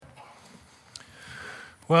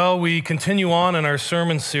Well, we continue on in our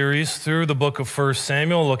sermon series through the book of 1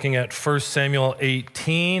 Samuel, looking at 1 Samuel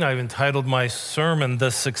 18. I've entitled my sermon,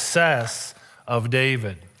 The Success of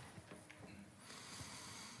David.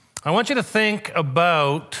 I want you to think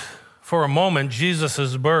about, for a moment,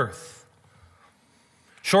 Jesus' birth.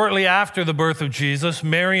 Shortly after the birth of Jesus,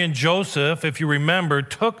 Mary and Joseph, if you remember,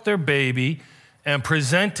 took their baby and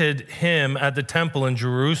presented him at the temple in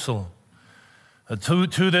Jerusalem.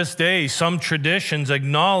 To this day, some traditions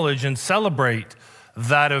acknowledge and celebrate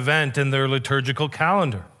that event in their liturgical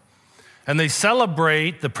calendar. And they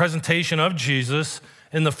celebrate the presentation of Jesus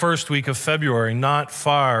in the first week of February, not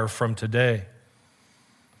far from today.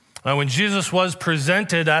 Now, when Jesus was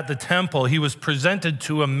presented at the temple, he was presented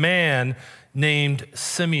to a man named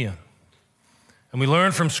Simeon. And we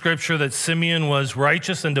learn from Scripture that Simeon was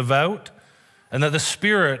righteous and devout, and that the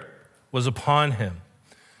Spirit was upon him.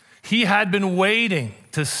 He had been waiting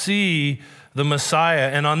to see the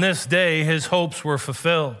Messiah, and on this day, his hopes were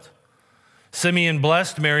fulfilled. Simeon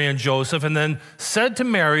blessed Mary and Joseph and then said to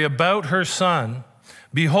Mary about her son,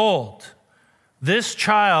 "Behold, this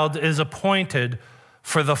child is appointed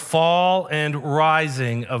for the fall and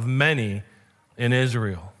rising of many in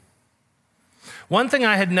Israel." One thing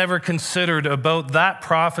I had never considered about that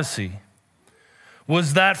prophecy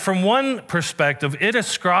was that from one perspective, it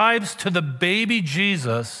ascribes to the baby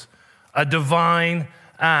Jesus a divine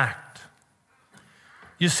act.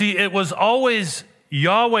 You see, it was always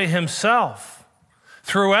Yahweh himself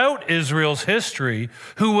throughout Israel's history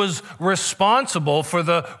who was responsible for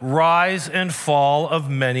the rise and fall of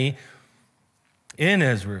many in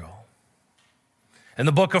Israel. In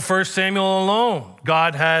the book of 1 Samuel alone,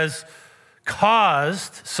 God has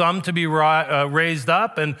caused some to be raised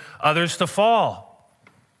up and others to fall.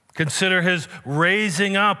 Consider his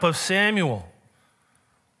raising up of Samuel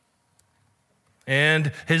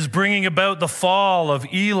and his bringing about the fall of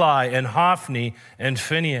Eli and Hophni and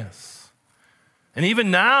Phinehas. And even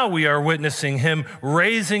now we are witnessing him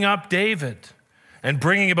raising up David and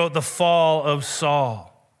bringing about the fall of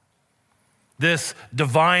Saul. This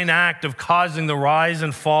divine act of causing the rise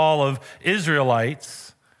and fall of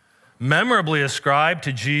Israelites, memorably ascribed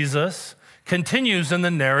to Jesus, continues in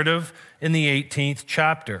the narrative in the 18th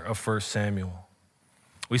chapter of 1 Samuel.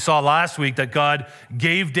 We saw last week that God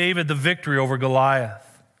gave David the victory over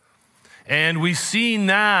Goliath. And we see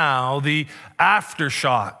now the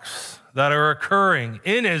aftershocks that are occurring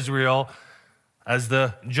in Israel as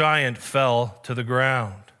the giant fell to the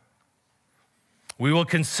ground. We will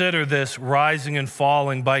consider this rising and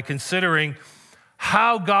falling by considering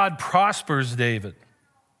how God prospers David.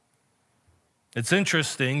 It's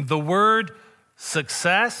interesting, the word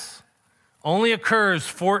success only occurs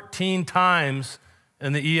 14 times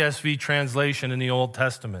in the ESV translation in the Old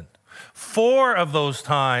Testament. 4 of those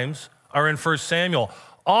times are in 1 Samuel.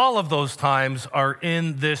 All of those times are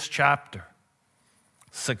in this chapter.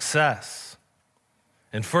 Success.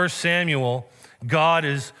 In 1 Samuel, God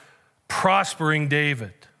is prospering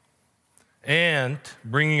David and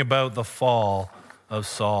bringing about the fall of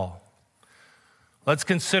Saul. Let's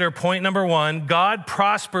consider point number 1. God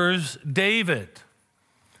prospers David.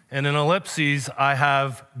 And in ellipses, I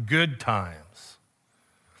have good times.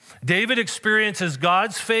 David experiences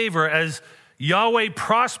God's favor as Yahweh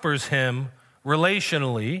prospers him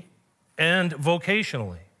relationally and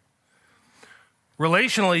vocationally.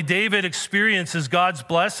 Relationally, David experiences God's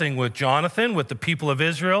blessing with Jonathan, with the people of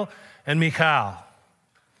Israel, and Michal.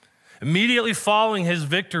 Immediately following his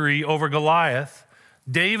victory over Goliath,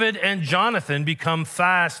 David and Jonathan become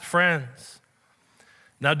fast friends.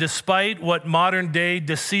 Now, despite what modern-day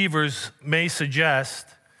deceivers may suggest,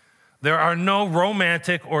 there are no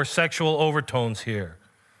romantic or sexual overtones here.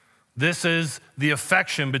 This is the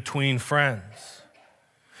affection between friends.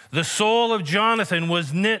 The soul of Jonathan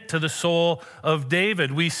was knit to the soul of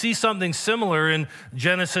David. We see something similar in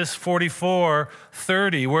Genesis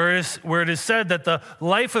 44:30, where it is said that the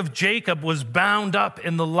life of Jacob was bound up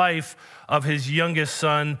in the life of his youngest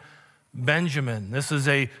son, Benjamin. This is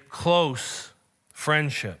a close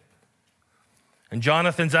friendship. And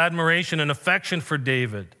Jonathan's admiration and affection for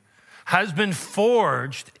David has been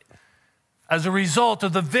forged as a result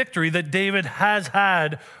of the victory that David has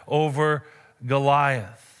had over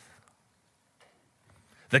Goliath.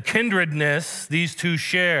 The kindredness these two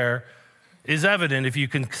share is evident if you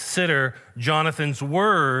consider Jonathan's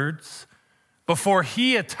words before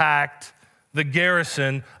he attacked the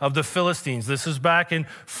garrison of the Philistines. This is back in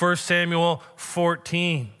 1 Samuel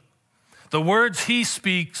 14. The words he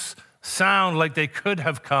speaks sound like they could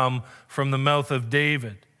have come from the mouth of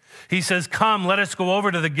David. He says, "Come, let us go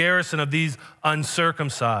over to the garrison of these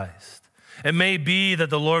uncircumcised. It may be that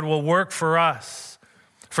the Lord will work for us.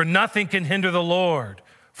 For nothing can hinder the Lord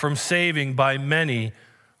from saving by many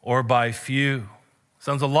or by few.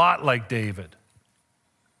 Sounds a lot like David.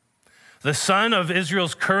 The son of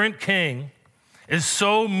Israel's current king is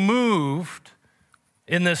so moved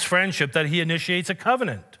in this friendship that he initiates a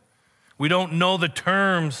covenant. We don't know the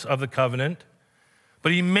terms of the covenant,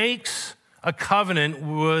 but he makes a covenant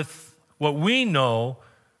with what we know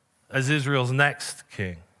as Israel's next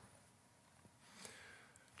king.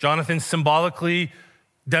 Jonathan symbolically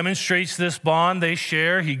demonstrates this bond they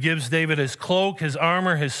share. He gives David his cloak, his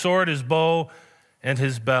armor, his sword, his bow, and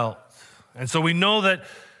his belt. And so we know that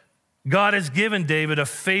God has given David a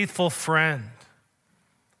faithful friend.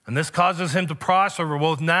 And this causes him to prosper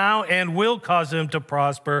both now and will cause him to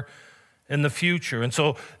prosper in the future. And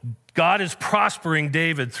so God is prospering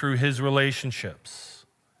David through his relationships.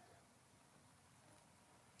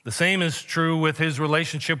 The same is true with his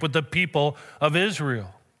relationship with the people of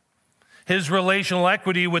Israel. His relational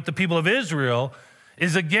equity with the people of Israel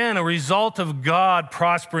is again a result of God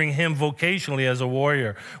prospering him vocationally as a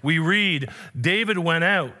warrior. We read, David went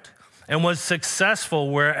out and was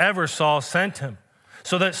successful wherever Saul sent him,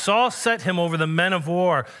 so that Saul set him over the men of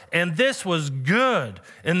war. And this was good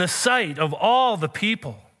in the sight of all the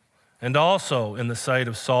people, and also in the sight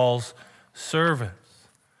of Saul's servants.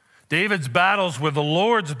 David's battles were the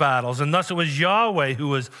Lord's battles, and thus it was Yahweh who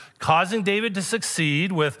was causing David to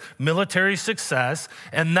succeed with military success,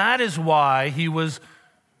 and that is why he was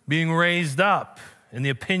being raised up in the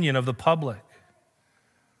opinion of the public.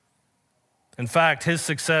 In fact, his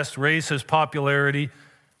success raised his popularity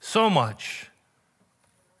so much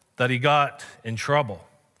that he got in trouble.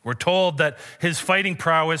 We're told that his fighting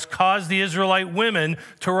prowess caused the Israelite women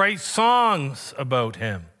to write songs about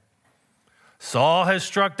him. Saul has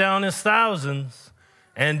struck down his thousands,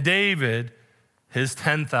 and David his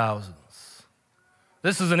 10,000s.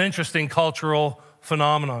 This is an interesting cultural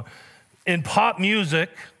phenomenon. In pop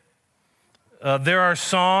music, there are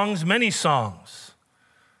songs, many songs,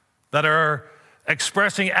 that are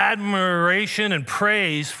expressing admiration and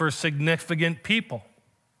praise for significant people.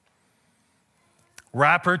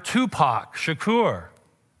 Rapper Tupac Shakur.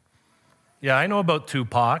 Yeah, I know about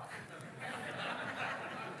Tupac.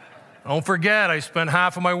 Don't forget, I spent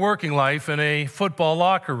half of my working life in a football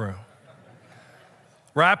locker room.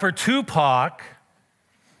 Rapper Tupac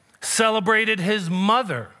celebrated his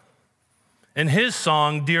mother in his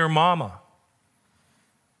song, Dear Mama.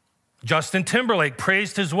 Justin Timberlake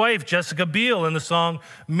praised his wife, Jessica Biel, in the song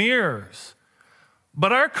Mirrors.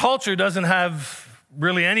 But our culture doesn't have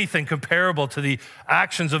really anything comparable to the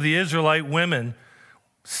actions of the Israelite women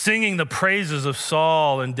singing the praises of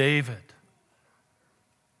Saul and David.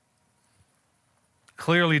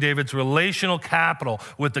 Clearly, David's relational capital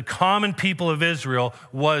with the common people of Israel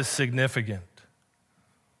was significant.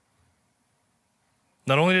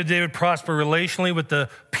 Not only did David prosper relationally with the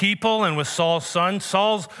people and with Saul's son,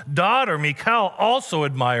 Saul's daughter, Michal, also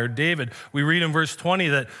admired David. We read in verse 20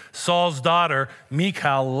 that Saul's daughter,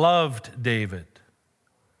 Michal, loved David.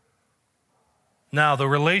 Now, the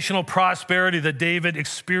relational prosperity that David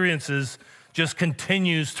experiences just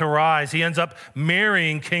continues to rise. He ends up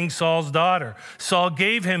marrying King Saul's daughter. Saul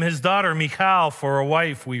gave him his daughter, Michal, for a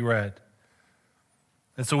wife, we read.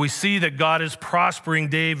 And so we see that God is prospering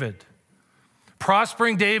David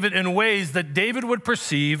in ways that David would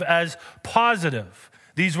perceive as positive.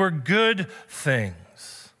 These were good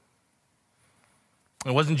things.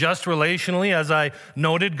 It wasn't just relationally. As I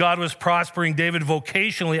noted, God was prospering David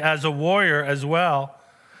vocationally as a warrior as well.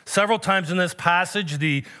 Several times in this passage,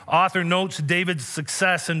 the author notes David's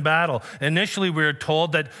success in battle. Initially, we are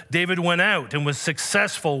told that David went out and was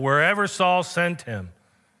successful wherever Saul sent him.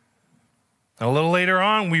 A little later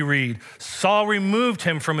on, we read, Saul removed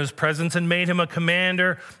him from his presence and made him a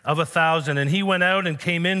commander of 1,000. And he went out and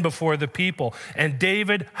came in before the people. And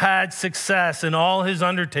David had success in all his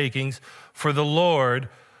undertakings, for the Lord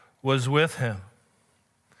was with him.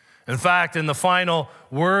 In fact, in the final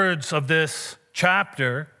words of this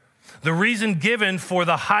chapter, the reason given for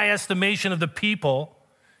the high estimation of the people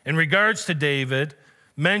in regards to David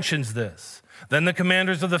mentions this. Then the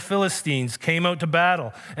commanders of the Philistines came out to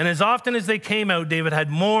battle, and as often as they came out, David had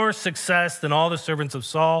more success than all the servants of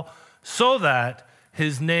Saul, so that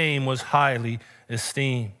his name was highly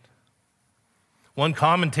esteemed. One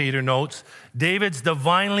commentator notes, David's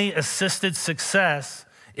divinely assisted success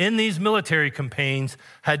in these military campaigns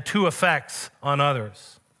had two effects on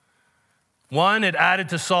others. One, it added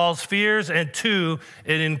to Saul's fears, and two,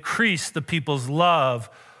 it increased the people's love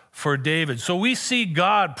for David. So we see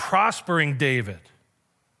God prospering David.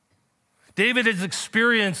 David is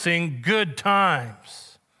experiencing good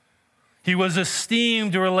times. He was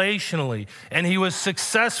esteemed relationally, and he was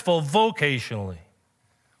successful vocationally.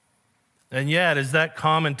 And yet, as that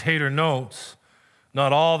commentator notes,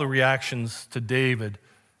 not all the reactions to David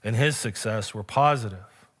and his success were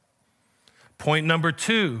positive. Point number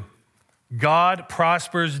 2, God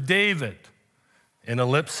prospers David in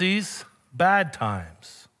ellipses, bad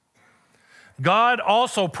times. God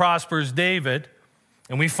also prospers David,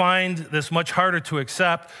 and we find this much harder to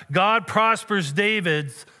accept. God prospers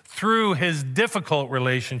David through his difficult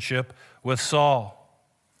relationship with Saul.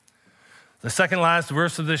 The second last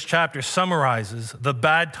verse of this chapter summarizes the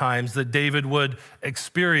bad times that David would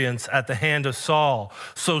experience at the hand of Saul.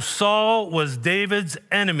 So Saul was David's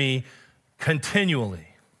enemy continually.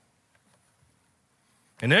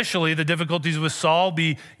 Initially, the difficulties with Saul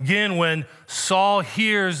begin when Saul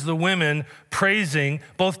hears the women praising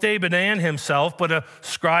both David and himself, but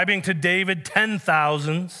ascribing to David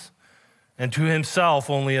 10,000s and to himself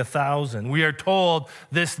only 1,000. We are told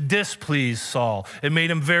this displeased Saul. It made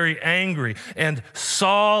him very angry. And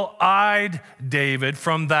Saul eyed David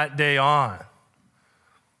from that day on.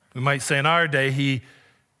 We might say in our day,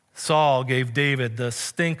 Saul gave David the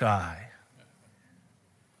stink eye.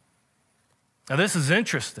 Now, this is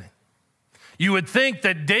interesting. You would think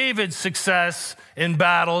that David's success in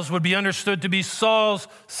battles would be understood to be Saul's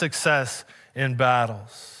success in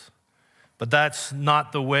battles. But that's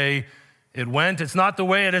not the way it went. It's not the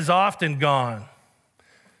way it has often gone.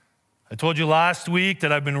 I told you last week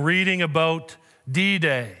that I've been reading about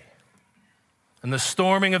D-Day and the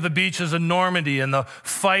storming of the beaches of Normandy and the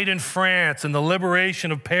fight in France and the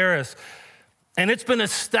liberation of Paris. And it's been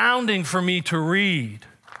astounding for me to read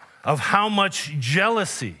of how much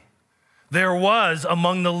jealousy there was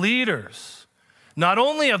among the leaders, not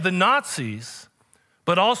only of the Nazis,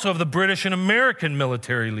 but also of the British and American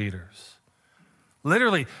military leaders.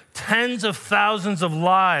 Literally, tens of thousands of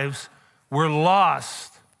lives were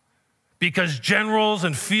lost because generals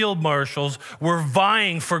and field marshals were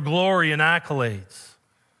vying for glory and accolades,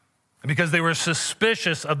 and because they were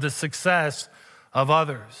suspicious of the success of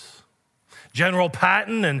others. General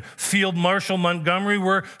Patton and Field Marshal Montgomery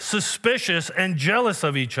were suspicious and jealous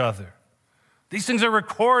of each other. These things are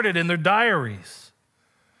recorded in their diaries.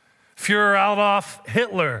 Führer Adolf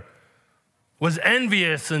Hitler was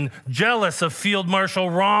envious and jealous of Field Marshal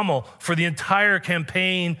Rommel for the entire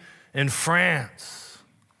campaign in France.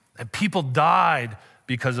 And people died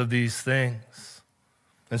because of these things.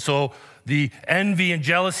 And so the envy and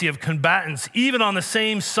jealousy of combatants, even on the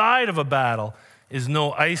same side of a battle, is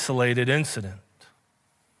no isolated incident.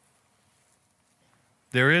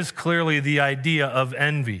 There is clearly the idea of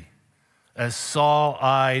envy, as Saul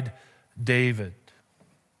eyed David.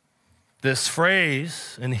 This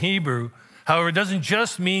phrase in Hebrew, however, doesn't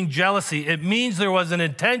just mean jealousy. It means there was an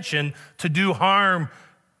intention to do harm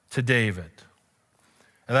to David.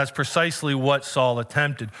 And that's precisely what Saul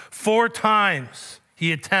attempted. 4 times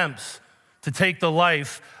he attempts to take the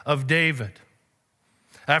life of David.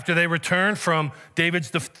 After they returned from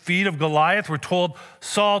David's defeat of Goliath, we're told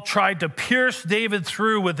Saul tried to pierce David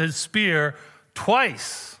through with his spear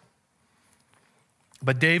twice.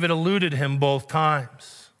 But David eluded him both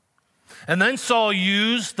times. And then Saul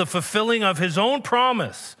used the fulfilling of his own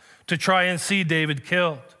promise to try and see David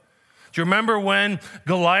killed. Do you remember when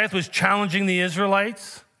Goliath was challenging the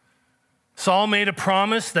Israelites? Saul made a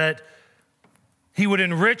promise that he would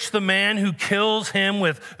enrich the man who kills him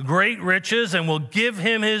with great riches and will give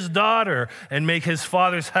him his daughter and make his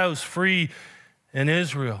father's house free in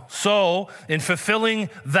Israel. So, in fulfilling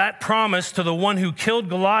that promise to the one who killed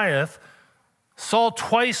Goliath, Saul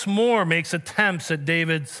twice more makes attempts at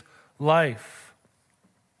David's life.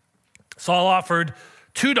 Saul offered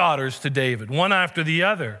 2 daughters to David, one after the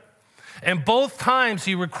other. And both times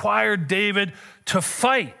he required David to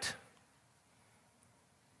fight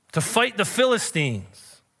the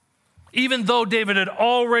Philistines, even though David had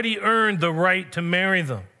already earned the right to marry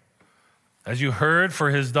them. As you heard,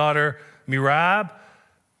 for his daughter Merab,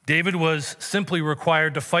 David was simply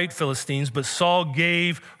required to fight Philistines, but Saul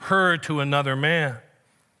gave her to another man.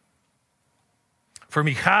 For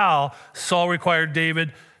Michal, Saul required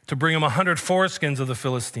David to bring him 100 foreskins of the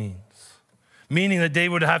Philistines, meaning that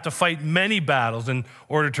David would have to fight many battles in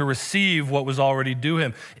order to receive what was already due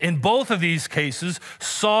him. In both of these cases,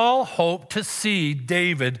 Saul hoped to see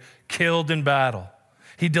David killed in battle.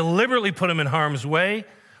 He deliberately put him in harm's way,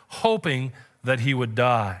 hoping that he would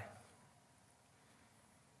die.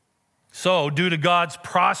 So, due to God's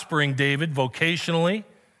prospering David vocationally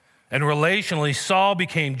and relationally, Saul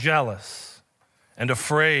became jealous and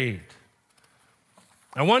afraid.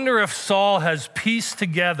 I wonder if Saul has pieced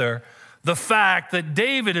together the fact that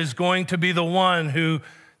David is going to be the one who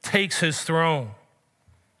takes his throne.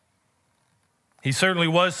 He certainly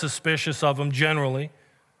was suspicious of him generally.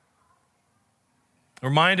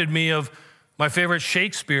 Reminded me of my favorite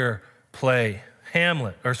Shakespeare play,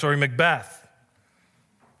 Macbeth.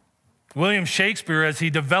 William Shakespeare, as he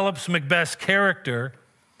develops Macbeth's character,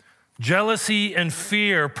 jealousy and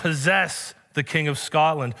fear possess the King of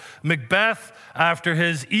Scotland. Macbeth, after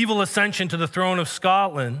his evil ascension to the throne of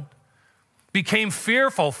Scotland, became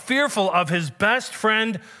fearful of his best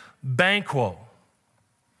friend, Banquo.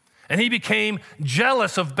 And he became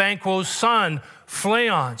jealous of Banquo's son,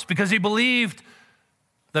 Fleance, because he believed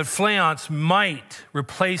that Fleance might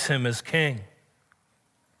replace him as king.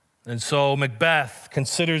 And so Macbeth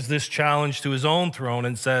considers this challenge to his own throne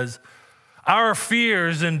and says, "Our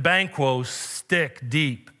fears in Banquo stick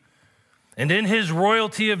deep, and in his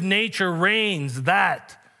royalty of nature reigns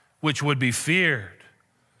that which would be feared.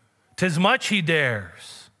 'Tis much he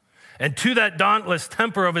dares, and to that dauntless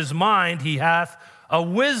temper of his mind he hath a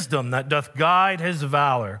wisdom that doth guide his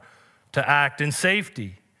valor to act in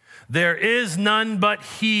safety. There is none but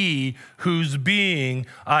he whose being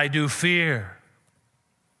I do fear."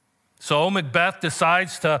 So Macbeth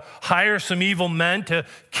decides to hire some evil men to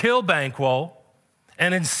kill Banquo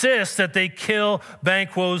and insists that they kill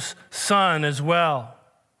Banquo's son as well.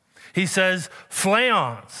 He says,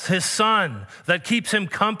 "Fleance, his son, that keeps him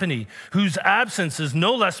company, whose absence is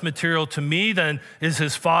no less material to me than is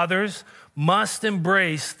his father's, must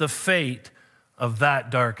embrace the fate of that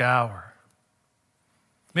dark hour."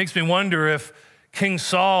 Makes me wonder if King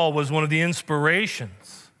Saul was one of the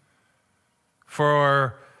inspirations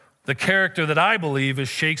for the character that I believe is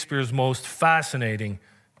Shakespeare's most fascinating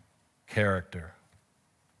character.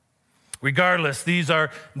 Regardless, these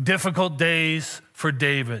are difficult days for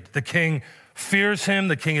David. The king fears him,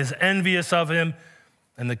 the king is envious of him,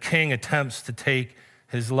 and the king attempts to take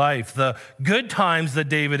his life. The good times that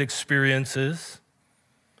David experiences,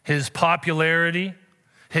 his popularity,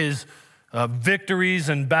 his victories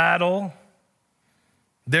in battle,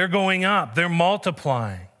 they're going up, they're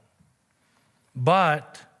multiplying.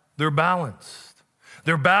 But they're balanced.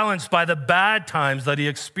 They're balanced by the bad times that he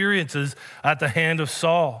experiences at the hand of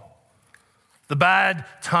Saul. The bad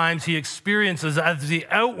times he experiences as the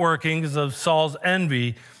outworkings of Saul's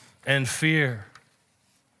envy and fear.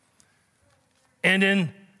 And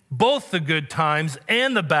in both the good times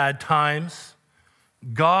and the bad times,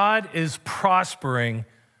 God is prospering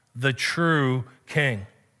the true king.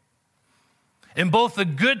 In both the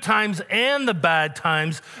good times and the bad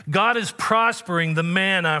times, God is prospering the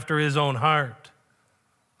man after his own heart.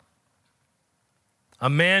 A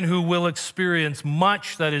man who will experience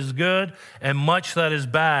much that is good and much that is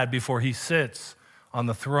bad before he sits on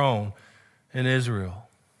the throne in Israel.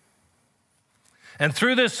 And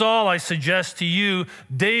through this all, I suggest to you,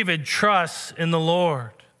 David trusts in the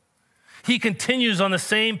Lord. He continues on the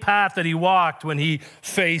same path that he walked when he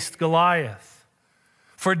faced Goliath.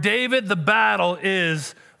 For David, the battle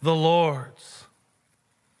is the Lord's.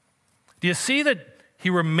 Do you see that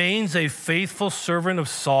he remains a faithful servant of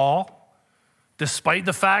Saul, despite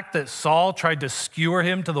the fact that Saul tried to skewer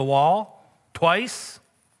him to the wall twice?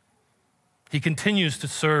 He continues to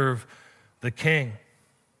serve the king.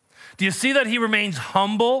 Do you see that he remains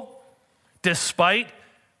humble despite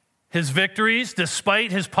his victories,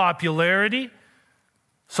 despite his popularity?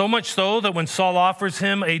 So much so that when Saul offers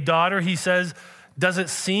him a daughter, he says, "Does it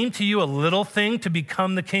seem to you a little thing to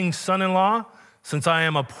become the king's son-in-law, since I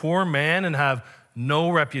am a poor man and have no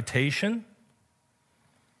reputation?"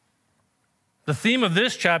 The theme of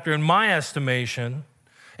this chapter, in my estimation,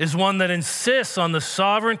 is one that insists on the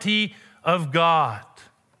sovereignty of God.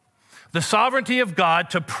 The sovereignty of God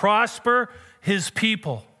to prosper his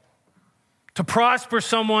people, to prosper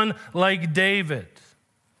someone like David,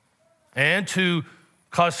 and to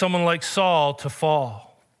cause someone like Saul to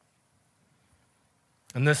fall.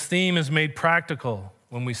 And this theme is made practical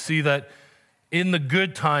when we see that in the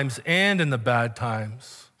good times and in the bad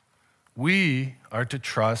times, we are to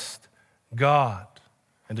trust God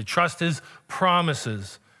and to trust his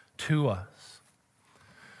promises to us.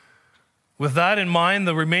 With that in mind,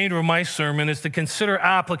 the remainder of my sermon is to consider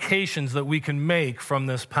applications that we can make from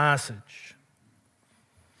this passage.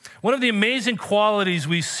 One of the amazing qualities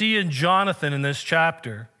we see in Jonathan in this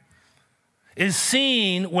chapter is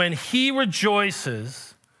seen when he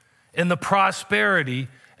rejoices in the prosperity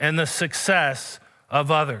and the success of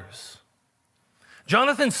others.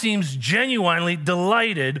 Jonathan seems genuinely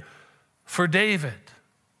delighted for David.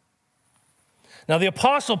 Now, the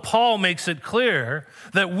Apostle Paul makes it clear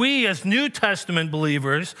that we as New Testament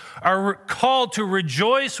believers are called to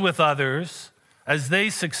rejoice with others as they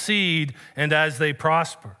succeed and as they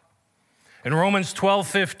prosper. In Romans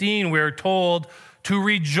 12:15, we are told to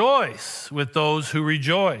rejoice with those who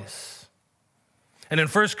rejoice. And in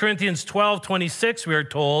 1 Corinthians 12:26, we are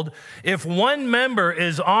told, if one member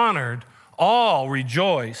is honored, all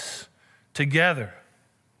rejoice together.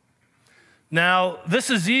 Now, this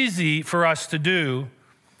is easy for us to do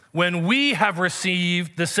when we have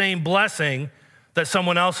received the same blessing that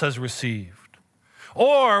someone else has received,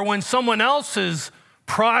 or when someone else's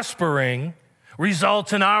prospering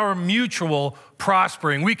results in our mutual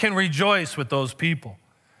prospering. We can rejoice with those people.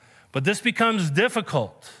 But this becomes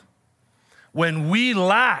difficult when we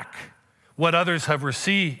lack what others have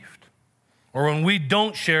received, or when we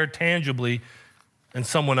don't share tangibly in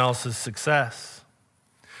someone else's success.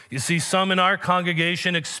 You see, some in our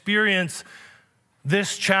congregation experience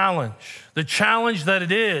this challenge, the challenge that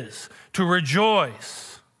it is to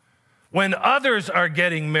rejoice when others are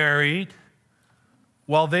getting married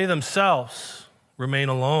while they themselves remain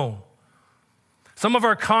alone. Some of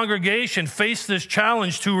our congregation face this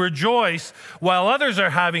challenge to rejoice while others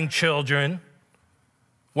are having children,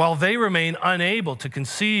 while they remain unable to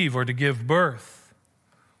conceive or to give birth.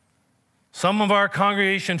 Some of our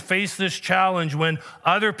congregation face this challenge when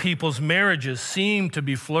other people's marriages seem to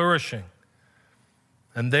be flourishing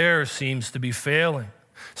and theirs seems to be failing.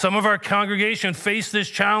 Some of our congregation face this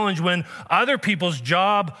challenge when other people's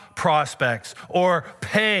job prospects or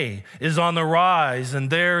pay is on the rise and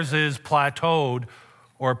theirs is plateaued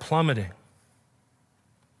or plummeting.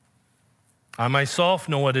 I myself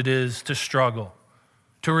know what it is to struggle,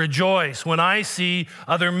 to rejoice when I see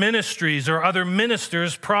other ministries or other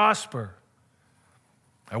ministers prosper.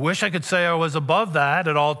 I wish I could say I was above that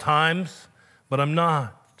at all times, but I'm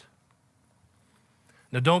not.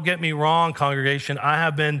 Now, don't get me wrong, congregation. I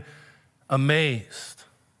have been amazed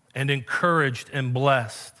and encouraged and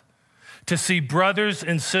blessed to see brothers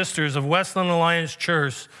and sisters of Westland Alliance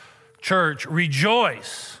Church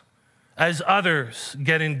rejoice as others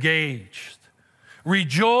get engaged,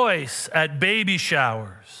 rejoice at baby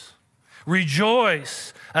showers,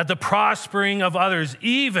 rejoice at the prospering of others,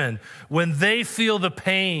 even when they feel the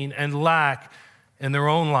pain and lack in their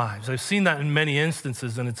own lives. I've seen that in many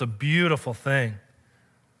instances, and it's a beautiful thing.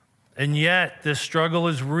 And yet, this struggle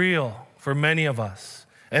is real for many of us,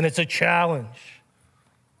 and it's a challenge.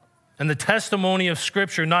 And the testimony of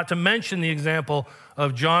Scripture, not to mention the example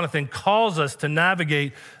of Jonathan, calls us to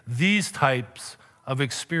navigate these types of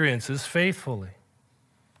experiences faithfully.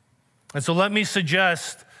 And so let me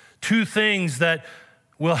suggest two things that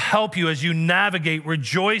will help you as you navigate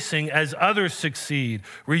rejoicing as others succeed,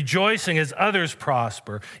 rejoicing as others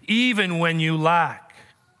prosper, even when you lack.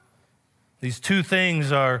 These two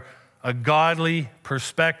things are a godly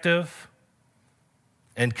perspective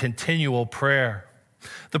and continual prayer.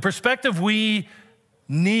 The perspective we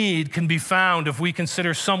need can be found if we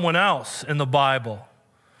consider someone else in the Bible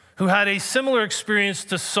who had a similar experience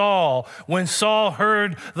to Saul when Saul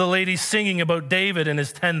heard the lady singing about David and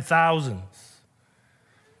his 10,000s.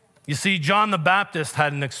 You see, John the Baptist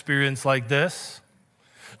had an experience like this.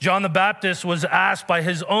 John the Baptist was asked by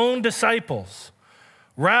his own disciples,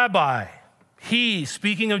 Rabbi, he,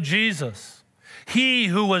 speaking of Jesus, he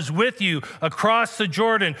who was with you across the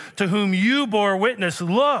Jordan, to whom you bore witness,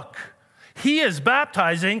 look, he is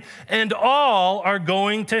baptizing and all are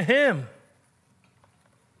going to him.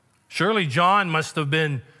 Surely John must have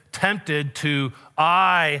been tempted to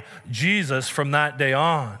eye Jesus from that day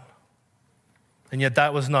on. And yet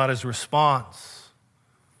that was not his response.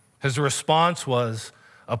 His response was,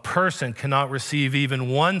 a person cannot receive even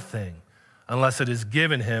one thing unless it is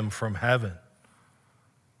given him from heaven.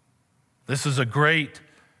 This is a great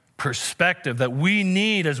perspective that we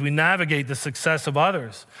need as we navigate the success of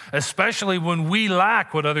others, especially when we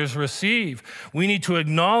lack what others receive. We need to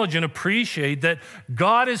acknowledge and appreciate that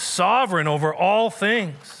God is sovereign over all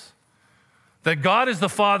things, that God is the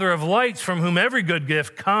Father of lights from whom every good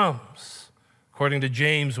gift comes, according to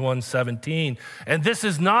James 1:17. And this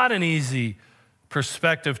is not an easy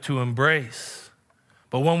perspective to embrace,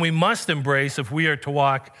 but one we must embrace if we are to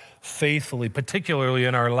walk faithfully, particularly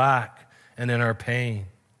in our lack and in our pain.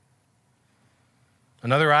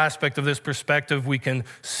 Another aspect of this perspective we can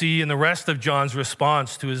see in the rest of John's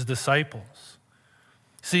response to his disciples.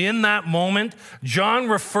 See, in that moment, John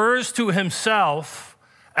refers to himself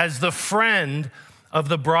as the friend of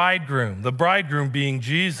the bridegroom being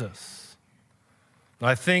Jesus.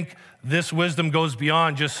 I think this wisdom goes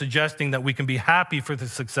beyond just suggesting that we can be happy for the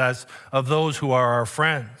success of those who are our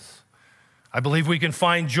friends. I believe we can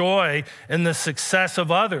find joy in the success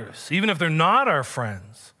of others, even if they're not our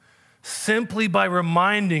friends, simply by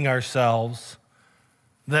reminding ourselves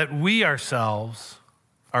that we ourselves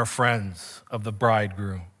are friends of the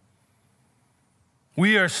bridegroom.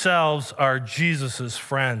 We ourselves are Jesus'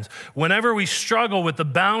 friends. Whenever we struggle with the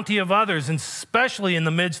bounty of others, and especially in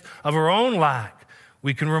the midst of our own lack,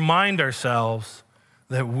 we can remind ourselves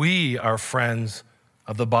that we are friends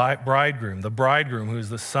of the bridegroom who is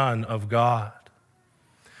the Son of God.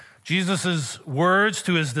 Jesus' words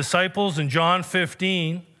to his disciples in John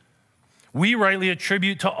 15, we rightly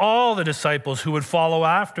attribute to all the disciples who would follow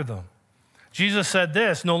after them. Jesus said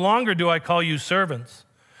this, "No longer do I call you servants,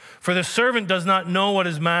 for the servant does not know what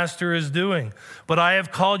his master is doing, but I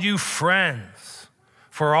have called you friends.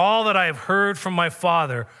 For all that I have heard from my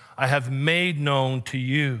Father, I have made known to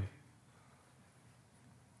you."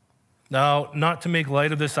 Now, not to make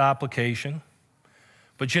light of this application,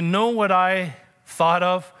 but you know what I thought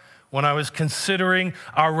of when I was considering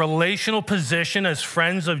our relational position as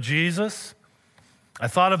friends of Jesus? I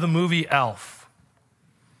thought of the movie Elf.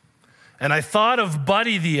 And I thought of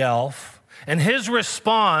Buddy the Elf and his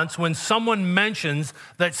response when someone mentions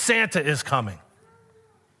that Santa is coming.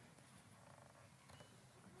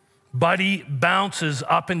 Buddy bounces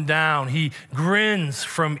up and down. He grins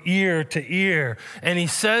from ear to ear. And he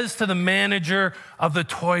says to the manager of the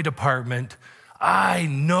toy department, "I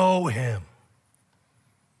know him.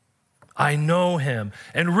 I know him."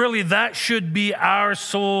 And really, that should be our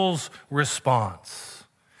soul's response.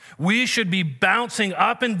 We should be bouncing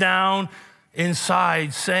up and down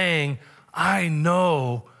inside saying, "I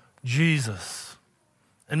know Jesus."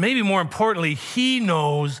 And maybe more importantly, he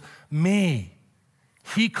knows me.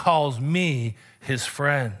 He calls me his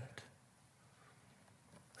friend.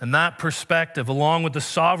 And that perspective, along with the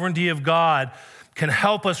sovereignty of God, can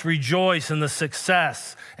help us rejoice in the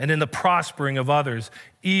success and in the prospering of others,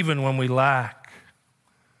 even when we lack.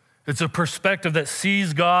 It's a perspective that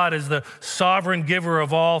sees God as the sovereign giver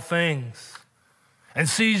of all things and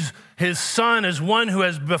sees his Son as one who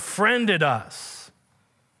has befriended us.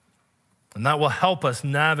 And that will help us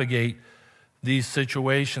navigate these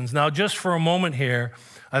situations. Now, just for a moment here,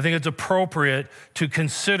 I think it's appropriate to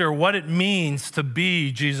consider what it means to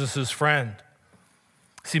be Jesus' friend.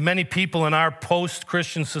 See, many people in our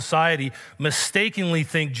post-Christian society mistakenly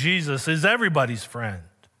think Jesus is everybody's friend.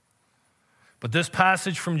 But this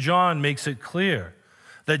passage from John makes it clear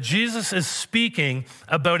that Jesus is speaking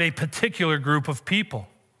about a particular group of people.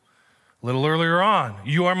 A little earlier on,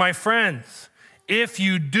 "You are my friends if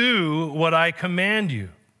you do what I command you."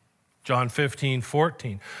 John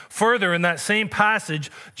 15:14. Further, in that same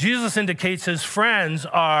passage, Jesus indicates his friends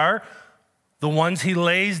are the ones he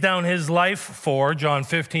lays down his life for, John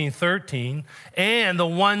 15:13, and the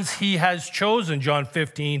ones he has chosen, John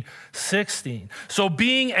 15:16. So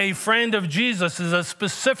being a friend of Jesus is a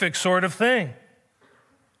specific sort of thing.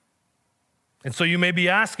 And so you may be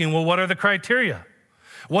asking, well, what are the criteria?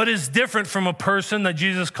 What is different from a person that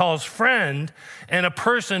Jesus calls friend and a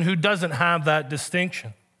person who doesn't have that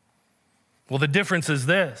distinction? Well, the difference is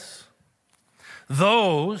this.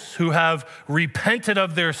 Those who have repented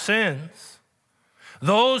of their sins,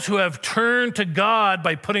 those who have turned to God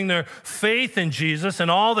by putting their faith in Jesus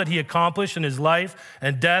and all that he accomplished in his life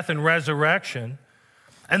and death and resurrection,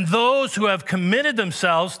 and those who have committed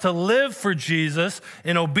themselves to live for Jesus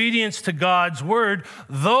in obedience to God's word,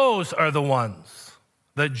 those are the ones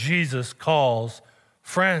that Jesus calls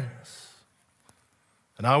friends.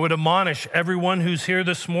 And I would admonish everyone who's here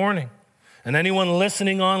this morning and anyone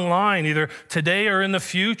listening online, either today or in the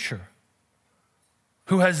future,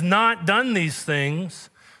 who has not done these things,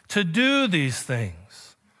 to do these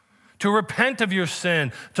things, to repent of your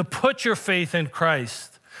sin, to put your faith in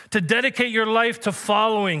Christ, to dedicate your life to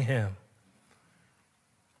following him.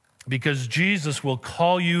 Because Jesus will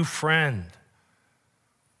call you friend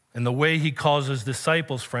in the way he calls his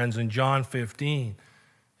disciples friends in John 15,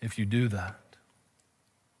 if you do that.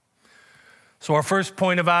 So our first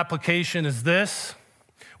point of application is this.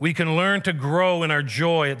 We can learn to grow in our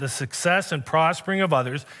joy at the success and prospering of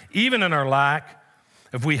others, even in our lack,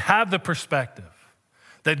 if we have the perspective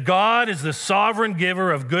that God is the sovereign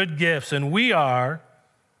giver of good gifts, and we are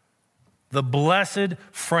the blessed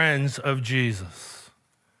friends of Jesus,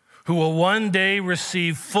 who will one day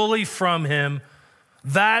receive fully from him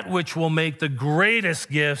that which will make the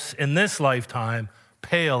greatest gifts in this lifetime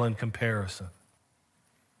pale in comparison.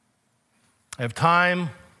 I have time,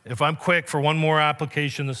 if I'm quick, for one more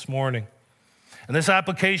application this morning. And this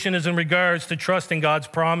application is in regards to trusting God's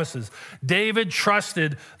promises. David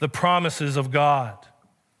trusted the promises of God.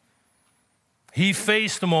 He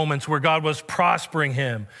faced the moments where God was prospering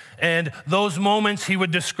him, and those moments he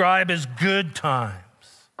would describe as good times.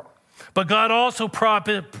 But God also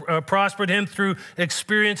prospered him through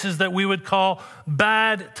experiences that we would call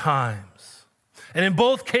bad times. And in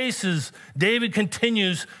both cases, David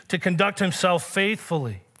continues to conduct himself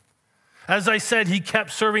faithfully. As I said, he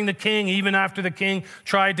kept serving the king even after the king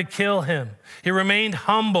tried to kill him. He remained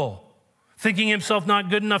humble, thinking himself not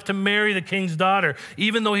good enough to marry the king's daughter,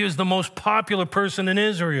 even though he was the most popular person in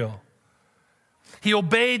Israel. He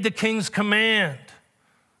obeyed the king's command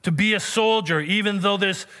to be a soldier, even though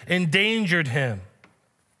this endangered him.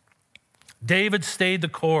 David stayed the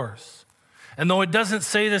course. And though it doesn't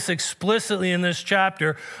say this explicitly in this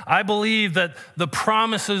chapter, I believe that the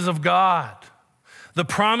promises of God, the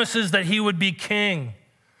promises that he would be king,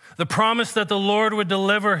 the promise that the Lord would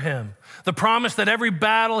deliver him, the promise that every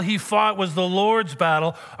battle he fought was the Lord's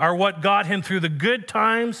battle, are what got him through the good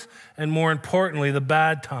times and, more importantly, the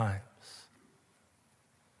bad times.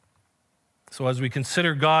 So as we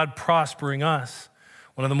consider God prospering us,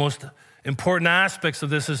 one of the most important aspects of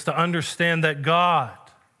this is to understand that God,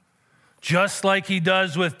 just like he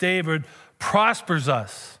does with David, prospers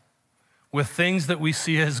us with things that we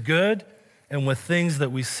see as good and with things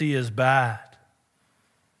that we see as bad.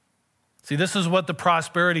 See, this is what the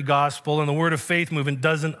prosperity gospel and the word of faith movement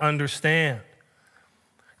doesn't understand.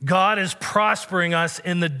 God is prospering us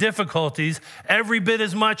in the difficulties every bit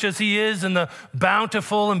as much as he is in the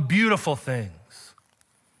bountiful and beautiful things.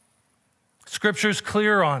 Scripture's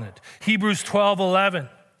clear on it. Hebrews 12:11.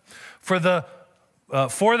 For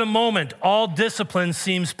the moment, all discipline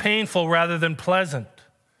seems painful rather than pleasant.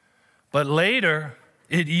 But later,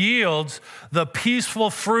 it yields the peaceful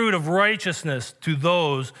fruit of righteousness to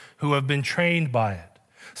those who have been trained by it.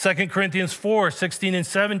 2 Corinthians 4:16 and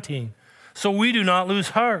 17. So we do not lose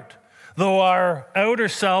heart. Though our outer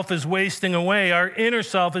self is wasting away, our inner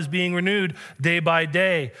self is being renewed day by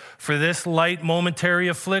day. For this light momentary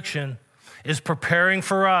affliction is preparing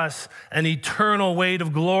for us an eternal weight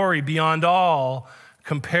of glory beyond all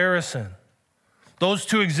comparison. Those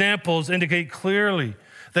two examples indicate clearly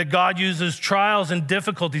that God uses trials and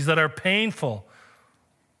difficulties that are painful,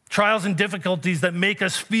 trials and difficulties that make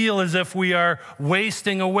us feel as if we are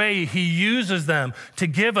wasting away. He uses them to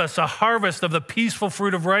give us a harvest of the peaceful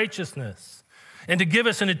fruit of righteousness and to give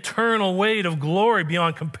us an eternal weight of glory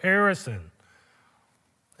beyond comparison.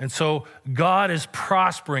 And so God is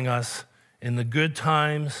prospering us in the good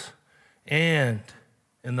times and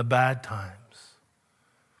in the bad times.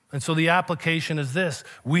 And so the application is this: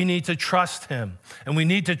 we need to trust him, and we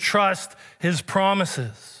need to trust his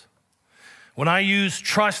promises. When I use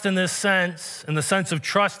trust in this sense, in the sense of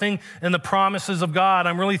trusting in the promises of God,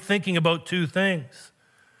 I'm really thinking about two things.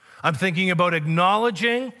 I'm thinking about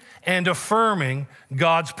acknowledging and affirming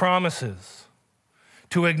God's promises.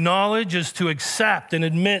 To acknowledge is to accept and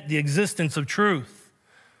admit the existence of truth.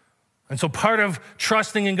 And so part of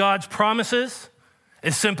trusting in God's promises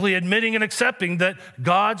is simply admitting and accepting that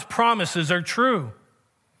God's promises are true.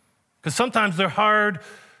 Because sometimes they're hard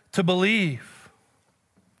to believe.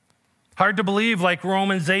 Hard to believe, like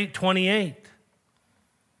Romans 8:28.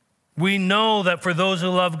 We know that for those who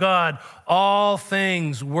love God, all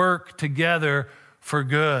things work together for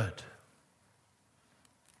good.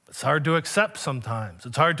 It's hard to accept sometimes.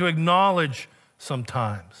 It's hard to acknowledge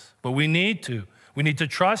sometimes. But we need to. We need to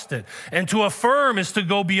trust it. And to affirm is to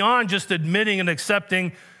go beyond just admitting and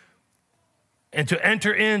accepting and to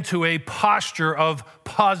enter into a posture of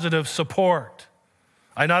positive support.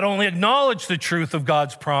 I not only acknowledge the truth of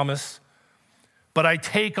God's promise, but I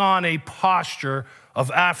take on a posture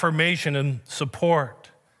of affirmation and support.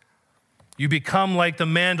 You become like the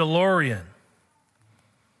Mandalorian.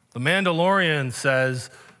 The Mandalorian says,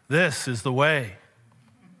 "This is the way."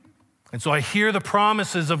 And so I hear the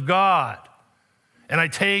promises of God, and I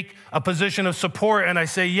take a position of support and I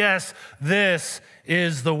say, yes, this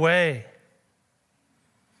is the way.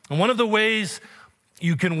 And one of the ways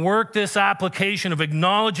you can work this application of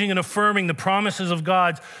acknowledging and affirming the promises of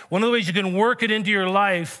God, one of the ways you can work it into your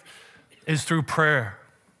life is through prayer.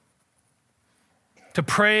 To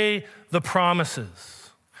pray the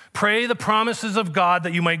promises. Pray the promises of God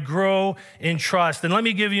that you might grow in trust. And let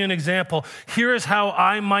me give you an example. Here is how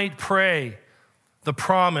I might pray the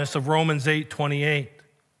promise of Romans 8:28.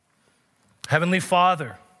 Heavenly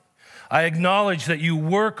Father, I acknowledge that you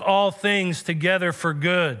work all things together for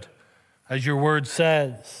good, as your word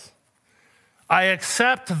says. I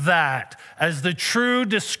accept that as the true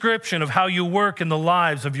description of how you work in the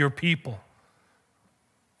lives of your people.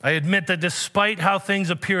 I admit that despite how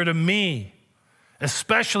things appear to me,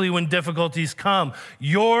 especially when difficulties come,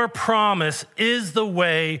 your promise is the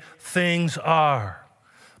way things are.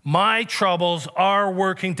 My troubles are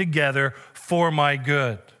working together for my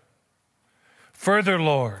good. Further,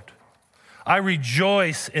 Lord, I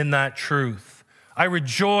rejoice in that truth. I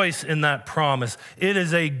rejoice in that promise. It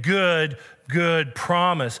is a good good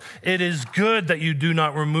promise. It is good that you do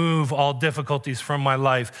not remove all difficulties from my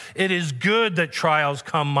life. It is good that trials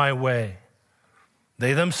come my way.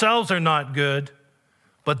 They themselves are not good,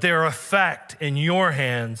 but their effect in your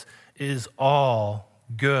hands is all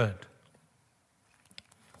good.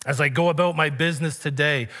 As I go about my business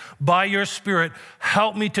today, by your Spirit,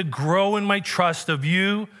 help me to grow in my trust of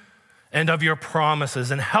you and of your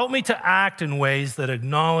promises, and help me to act in ways that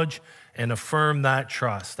acknowledge and affirm that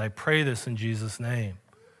trust. I pray this in Jesus' name.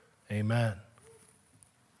 Amen.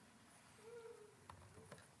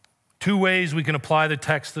 2 ways we can apply the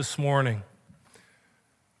text this morning.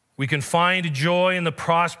 We can find joy in the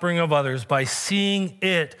prospering of others by seeing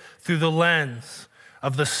it through the lens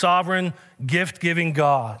of the sovereign, gift-giving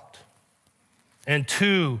God. And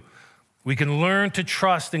 2, we can learn to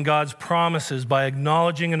trust in God's promises by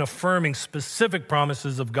acknowledging and affirming specific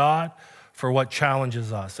promises of God for what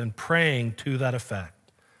challenges us and praying to that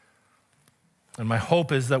effect. And my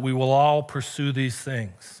hope is that we will all pursue these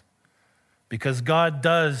things because God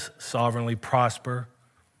does sovereignly prosper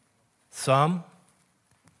some,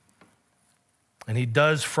 and he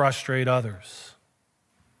does frustrate others.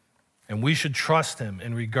 And we should trust him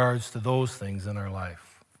in regards to those things in our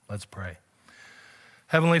life. Let's pray.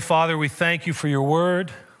 Heavenly Father, we thank you for your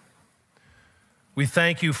word. We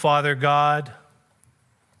thank you, Father God,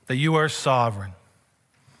 that you are sovereign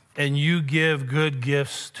and you give good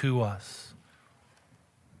gifts to us.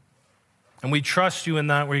 And we trust you in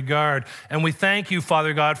that regard. And we thank you,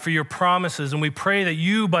 Father God, for your promises. And we pray that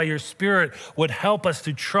you, by your Spirit, would help us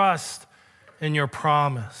to trust in your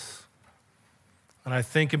promise. And I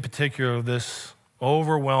think in particular of this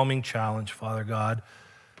overwhelming challenge, Father God,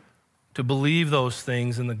 to believe those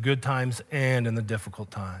things in the good times and in the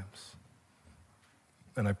difficult times.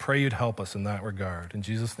 And I pray you'd help us in that regard. In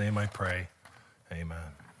Jesus' name I pray, amen.